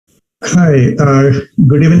Hi,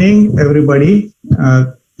 good evening, everybody.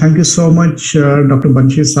 Thank you so much, Dr.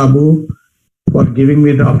 Banshi Sabu, for giving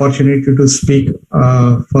me the opportunity to speak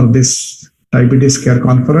for this diabetes care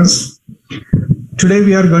conference. Today,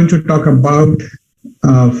 we are going to talk about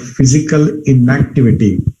physical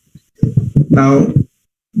inactivity. Now,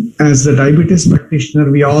 as a diabetes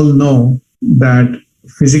practitioner, we all know that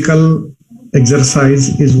physical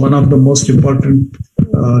exercise is one of the most important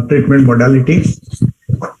treatment modality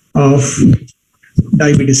of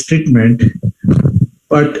diabetes treatment.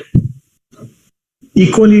 But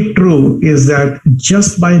equally true is that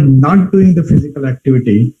just by not doing the physical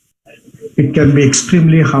activity, it can be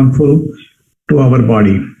extremely harmful to our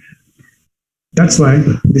body. That's why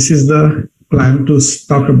this is the plan to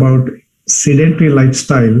talk about sedentary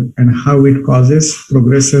lifestyle and how it causes,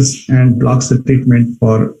 progresses, and blocks the treatment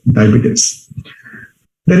for diabetes.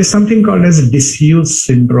 There is something called as disuse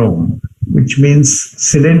syndrome, which means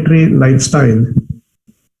sedentary lifestyle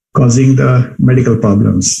causing the medical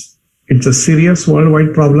problems. It's a serious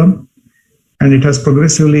worldwide problem, and it has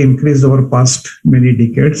progressively increased over past many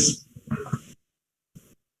decades.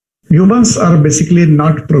 Humans are basically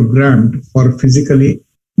not programmed for physically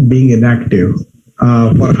being inactive.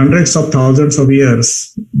 For hundreds of thousands of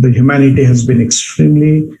years, the humanity has been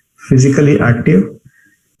extremely physically active,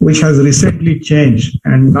 which has recently changed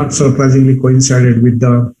and not surprisingly coincided with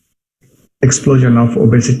the explosion of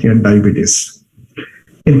obesity and diabetes.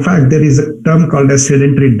 In fact, there is a term called as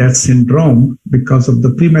sedentary death syndrome because of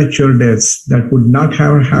the premature deaths that would not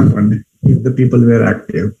have happened if the people were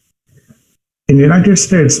active. In the United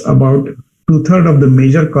States, about 2/3 of the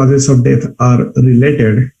major causes of death are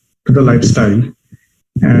related to the lifestyle.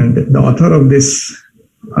 And the author of this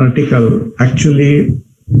article actually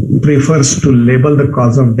prefers to label the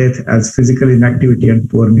cause of death as physical inactivity and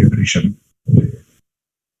poor nutrition.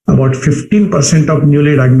 About 15% of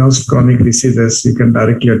newly diagnosed chronic diseases you can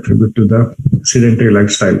directly attribute to the sedentary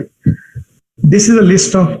lifestyle. This is a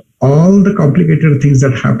list of all the complicated things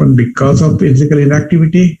that happen because of physical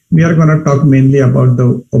inactivity. We are going to talk mainly about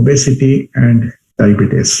the obesity and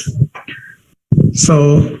diabetes.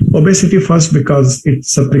 So obesity first, because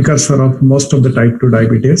it's a precursor of most of the type 2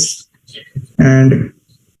 diabetes, and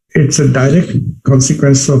it's a direct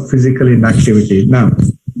consequence of physical inactivity. Now,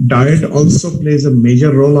 diet also plays a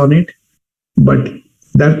major role on it, but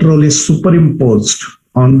that role is superimposed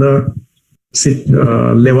on the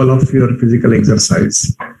level of your physical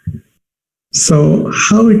exercise. So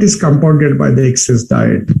how it is compounded by the excess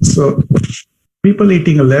diet? So people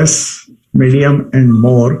eating less, medium, and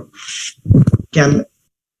more can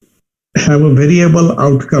have a variable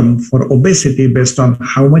outcome for obesity based on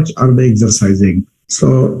how much are they exercising.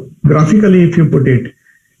 So graphically, if you put it,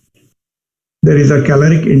 there is a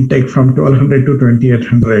caloric intake from 1200 to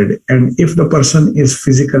 2800. And if the person is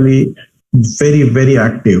physically very, very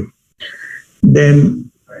active, then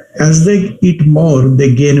as they eat more,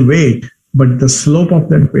 they gain weight, but the slope of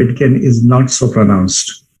that weight gain is not so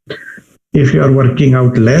pronounced. If you are working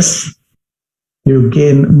out less, you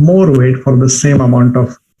gain more weight for the same amount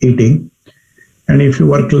of eating. And if you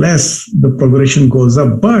work less, the progression goes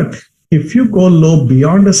up. But if you go low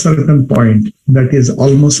beyond a certain point, that is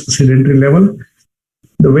almost sedentary level,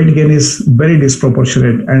 the weight gain is very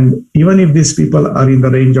disproportionate. And even if these people are in the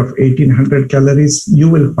range of 1800 calories, you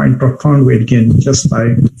will find profound weight gain just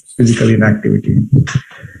by physical inactivity.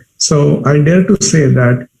 So I dare to say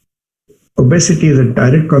that obesity is a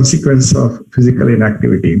direct consequence of physical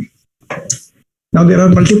inactivity. Now, there are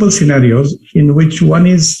multiple scenarios in which one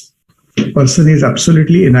is person is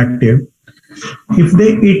absolutely inactive. If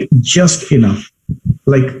they eat just enough,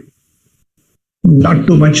 like not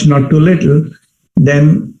too much, not too little,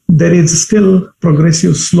 then there is still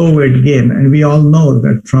progressive slow weight gain. And we all know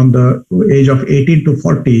that from the age of 18 to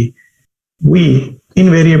 40, we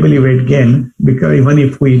invariably weight gain because even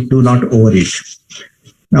if we do not overeat.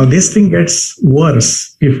 Now, this thing gets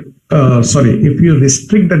worse if you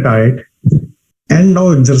restrict the diet and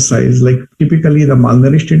no exercise, like typically the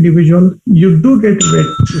malnourished individual, you do get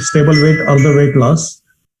stable weight or the weight loss,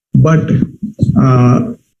 but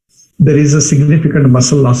there is a significant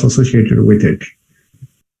muscle loss associated with it.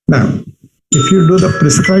 Now, if you do the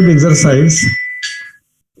prescribed exercise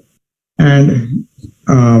and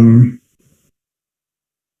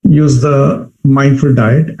use the mindful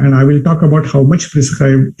diet, and I will talk about how much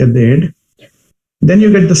prescribed at the end, then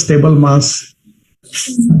you get the stable mass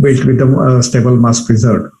weight with the stable mass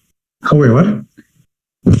preserved. However,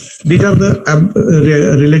 these are the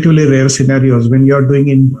relatively rare scenarios when you are doing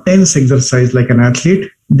intense exercise like an athlete.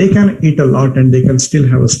 They can eat a lot and they can still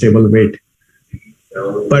have a stable weight.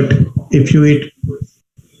 But if you eat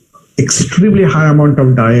extremely high amount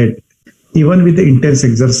of diet even with the intense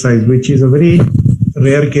exercise, which is a very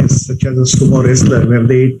rare case, such as a sumo wrestler, where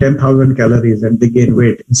they eat 10,000 calories and they gain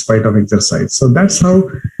weight in spite of exercise. So that's how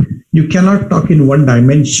you cannot talk in one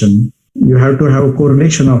dimension. You have to have a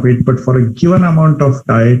correlation of it, but for a given amount of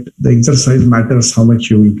diet, the exercise matters how much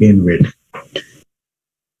you will gain weight.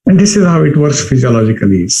 And this is how it works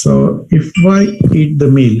physiologically. So if I eat the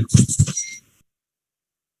meal,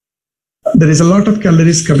 there is a lot of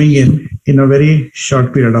calories coming in a very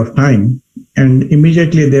short period of time, and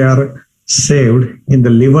immediately they are saved in the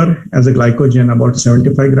liver as a glycogen, about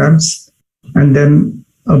 75 grams, and then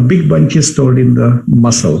a big bunch is stored in the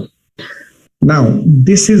muscle. Now,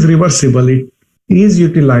 this is reversible. It is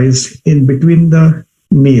utilized in between the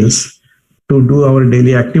meals to do our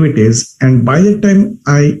daily activities. And by the time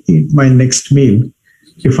I eat my next meal,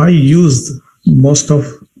 if I use most of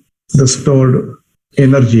the stored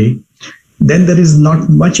energy, then there is not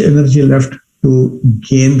much energy left to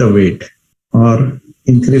gain the weight or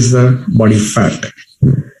increase the body fat.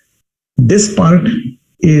 This part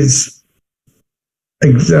is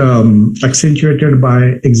accentuated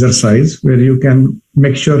by exercise, where you can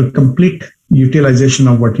make sure complete utilization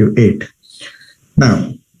of what you ate.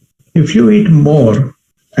 Now, if you eat more,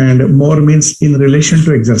 and more means in relation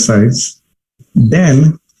to exercise,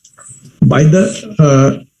 then by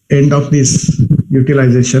the end of this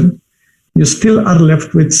utilization, you still are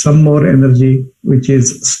left with some more energy, which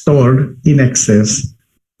is stored in excess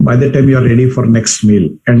by the time you are ready for next meal.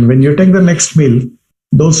 And when you take the next meal,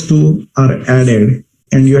 those two are added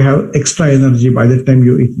and you have extra energy by the time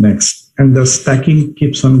you eat next. And the stacking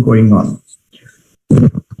keeps on going on.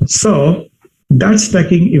 So that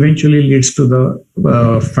stacking eventually leads to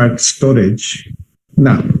the fat storage.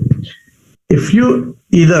 Now, if you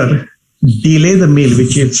either delay the meal,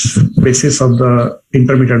 which is basis of the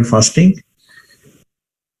intermittent fasting,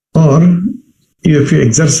 or if you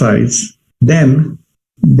exercise, then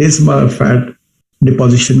this fat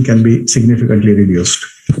deposition can be significantly reduced.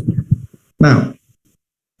 Now,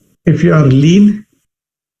 if you are lean,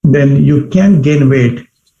 then you can gain weight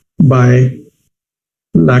by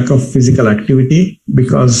lack of physical activity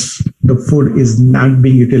because the food is not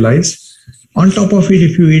being utilized. On top of it,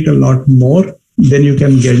 if you eat a lot more, then you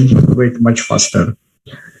can gain weight much faster.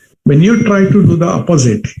 When you try to do the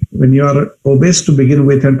opposite, when you are obese to begin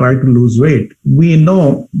with and try to lose weight, we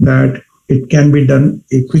know that it can be done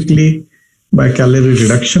quickly by calorie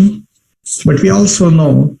reduction. But we also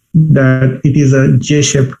know that it is a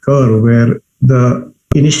J-shaped curve where the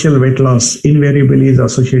initial weight loss invariably is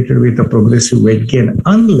associated with a progressive weight gain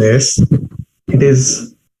unless it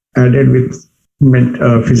is added with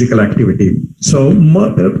physical activity. So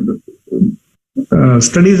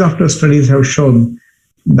studies after studies have shown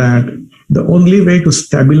that the only way to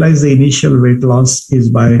stabilize the initial weight loss is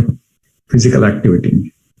by physical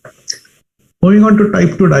activity. Moving on to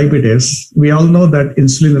type 2 diabetes, we all know that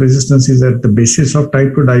insulin resistance is at the basis of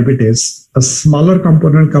type 2 diabetes. A smaller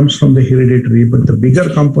component comes from the hereditary, but the bigger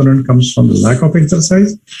component comes from the lack of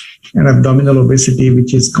exercise and abdominal obesity,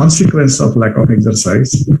 which is consequence of lack of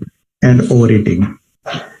exercise and overeating.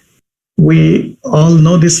 We all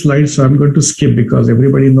know this slide, so I'm going to skip because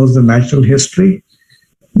everybody knows the natural history.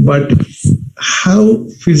 But how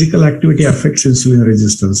physical activity affects insulin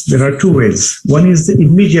resistance? There are two ways. One is the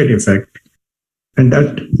immediate effect, and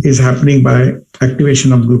that is happening by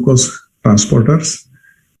activation of glucose transporters.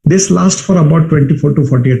 This lasts for about 24 to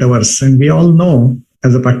 48 hours. And we all know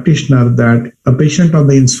as a practitioner that a patient on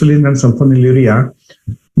the insulin and sulfonylurea,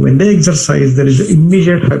 when they exercise, there is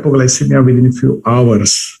immediate hypoglycemia within a few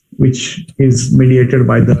hours, which is mediated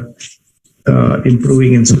by the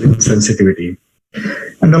improving insulin sensitivity.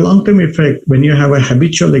 And the long-term effect, when you have a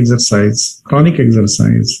habitual exercise, chronic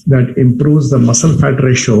exercise, that improves the muscle fat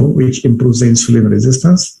ratio, which improves the insulin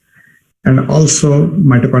resistance, and also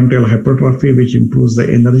mitochondrial hypertrophy, which improves the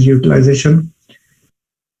energy utilization.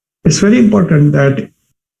 It's very important that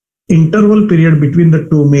interval period between the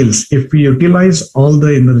two meals, if we utilize all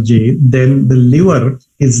the energy, then the liver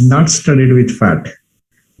is not studded with fat.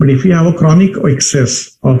 But if you have a chronic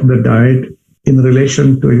excess of the diet in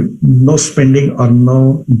relation to no spending or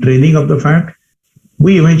no draining of the fat,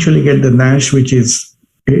 we eventually get the NASH, which is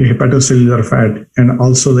hepatocellular fat, and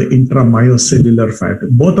also the intramyocellular fat.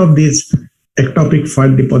 Both of these ectopic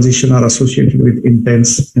fat deposition are associated with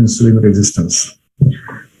intense insulin resistance.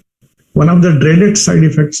 One of the dreaded side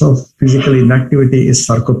effects of physical inactivity is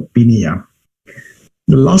sarcopenia.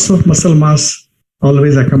 The loss of muscle mass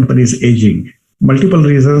always accompanies aging. Multiple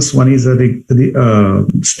reasons. One is a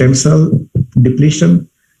stem cell depletion,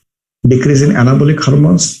 decrease in anabolic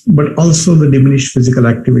hormones, but also the diminished physical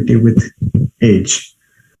activity with age.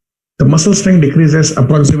 The muscle strength decreases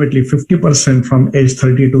approximately 50% from age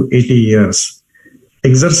 30 to 80 years.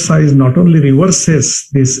 Exercise not only reverses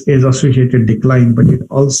this age-associated decline, but it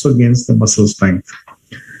also gains the muscle strength.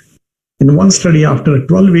 In one study, after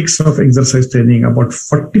 12 weeks of exercise training, about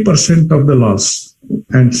 40% of the loss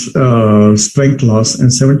and strength loss and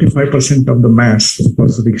 75% of the mass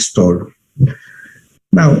was restored.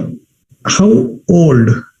 Now, how old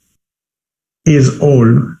is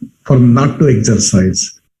old for not to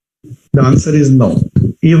exercise? The answer is no.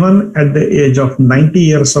 Even at the age of 90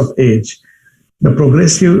 years of age, the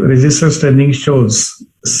progressive resistance training shows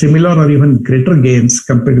similar or even greater gains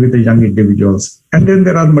compared with the young individuals. And then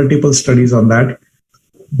there are multiple studies on that.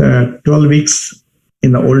 The 12 weeks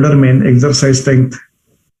in the older men, exercise strength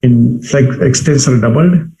in extensor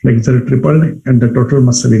doubled, flexor tripled, and the total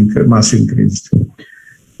muscle mass increased.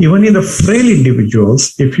 Even in the frail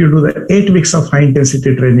individuals, if you do the 8 weeks of high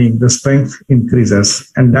intensity training, the strength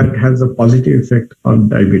increases, and that has a positive effect on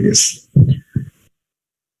diabetes.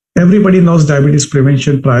 Everybody knows diabetes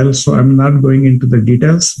prevention trials, so I'm not going into the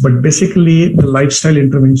details, but basically the lifestyle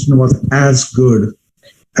intervention was as good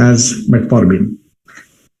as metformin.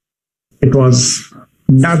 It was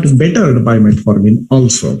not bettered by metformin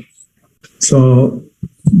also. So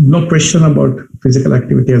no question about physical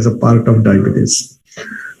activity as a part of diabetes.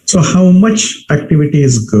 So how much activity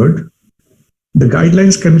is good? The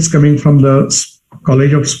guidelines coming from the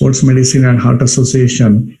College of Sports Medicine and Heart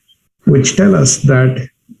Association, which tell us that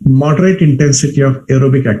moderate intensity of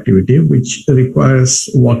aerobic activity, which requires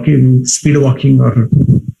walking, speed walking or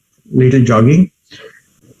little jogging,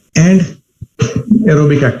 and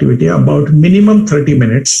aerobic activity about minimum 30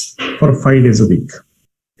 minutes for 5 days a week.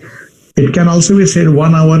 It can also be said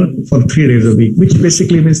 1 hour for 3 days a week, which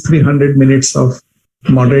basically means 300 minutes of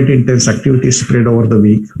moderate intense activity spread over the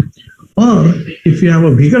week. Or if you have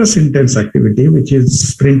a vigorous intense activity, which is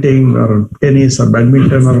sprinting or tennis or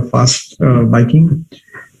badminton or fast biking,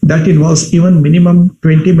 that involves even minimum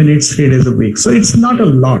 20 minutes, 3 days a week. So it's not a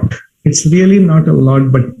lot. It's really not a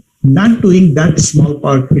lot, but not doing that small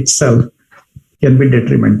part itself can be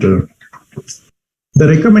detrimental. The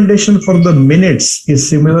recommendation for the minutes is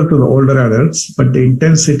similar to the older adults, but the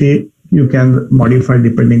intensity you can modify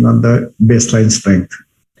depending on the baseline strength.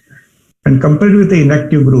 And compared with the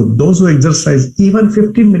inactive group, those who exercise even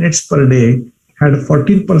 15 minutes per day had a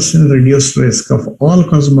 14% reduced risk of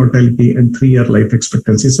all-cause mortality and 3-year life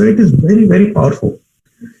expectancy. So it is very, very powerful.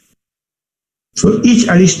 So each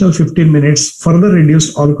additional 15 minutes further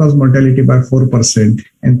reduced all-cause mortality by 4%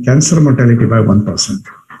 and cancer mortality by 1%.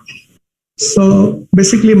 So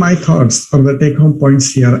basically my thoughts or the take-home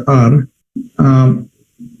points here are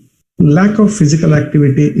lack of physical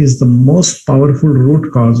activity is the most powerful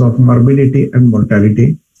root cause of morbidity and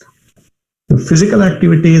mortality. The physical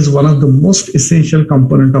activity is one of the most essential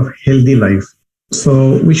component of healthy life.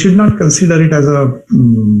 So we should not consider it as a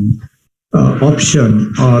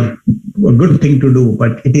option or a good thing to do,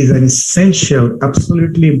 but it is an essential,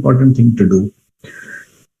 absolutely important thing to do.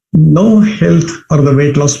 No health or the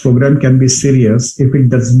weight loss program can be serious if it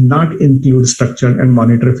does not include structured and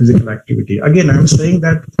monitored physical activity. Again, I'm saying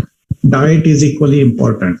that diet is equally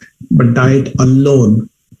important, but diet alone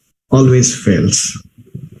always fails.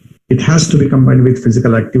 It has to be combined with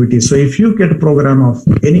physical activity. So if you get a program of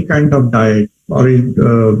any kind of diet or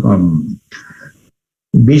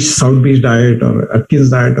South Beach diet or Atkins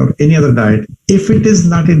diet or any other diet, if it is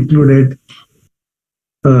not included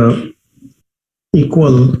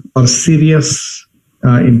equal or serious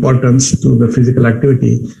importance to the physical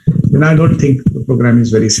activity, then I don't think the program is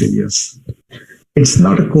very serious. It's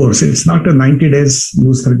not a course. It's not a 90 days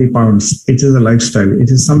lose 30 pounds. It is a lifestyle.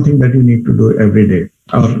 It is something that you need to do every day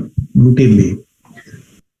or routinely.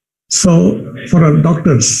 So for our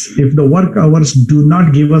doctors, if the work hours do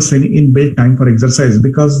not give us any inbuilt time for exercise,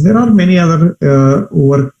 because there are many other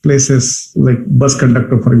workplaces like bus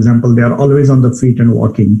conductor, for example, they are always on the feet and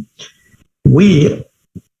walking. We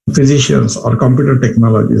physicians or computer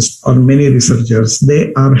technologists or many researchers,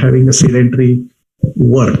 they are having a sedentary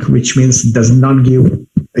work, which means does not give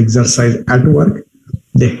exercise at work.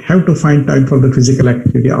 They have to find time for the physical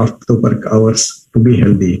activity after the work hours to be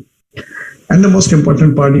healthy. And the most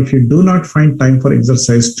important part, if you do not find time for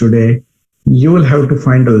exercise today, you will have to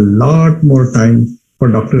find a lot more time for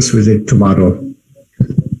doctor's visit tomorrow.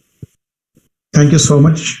 Thank you so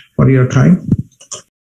much for your time.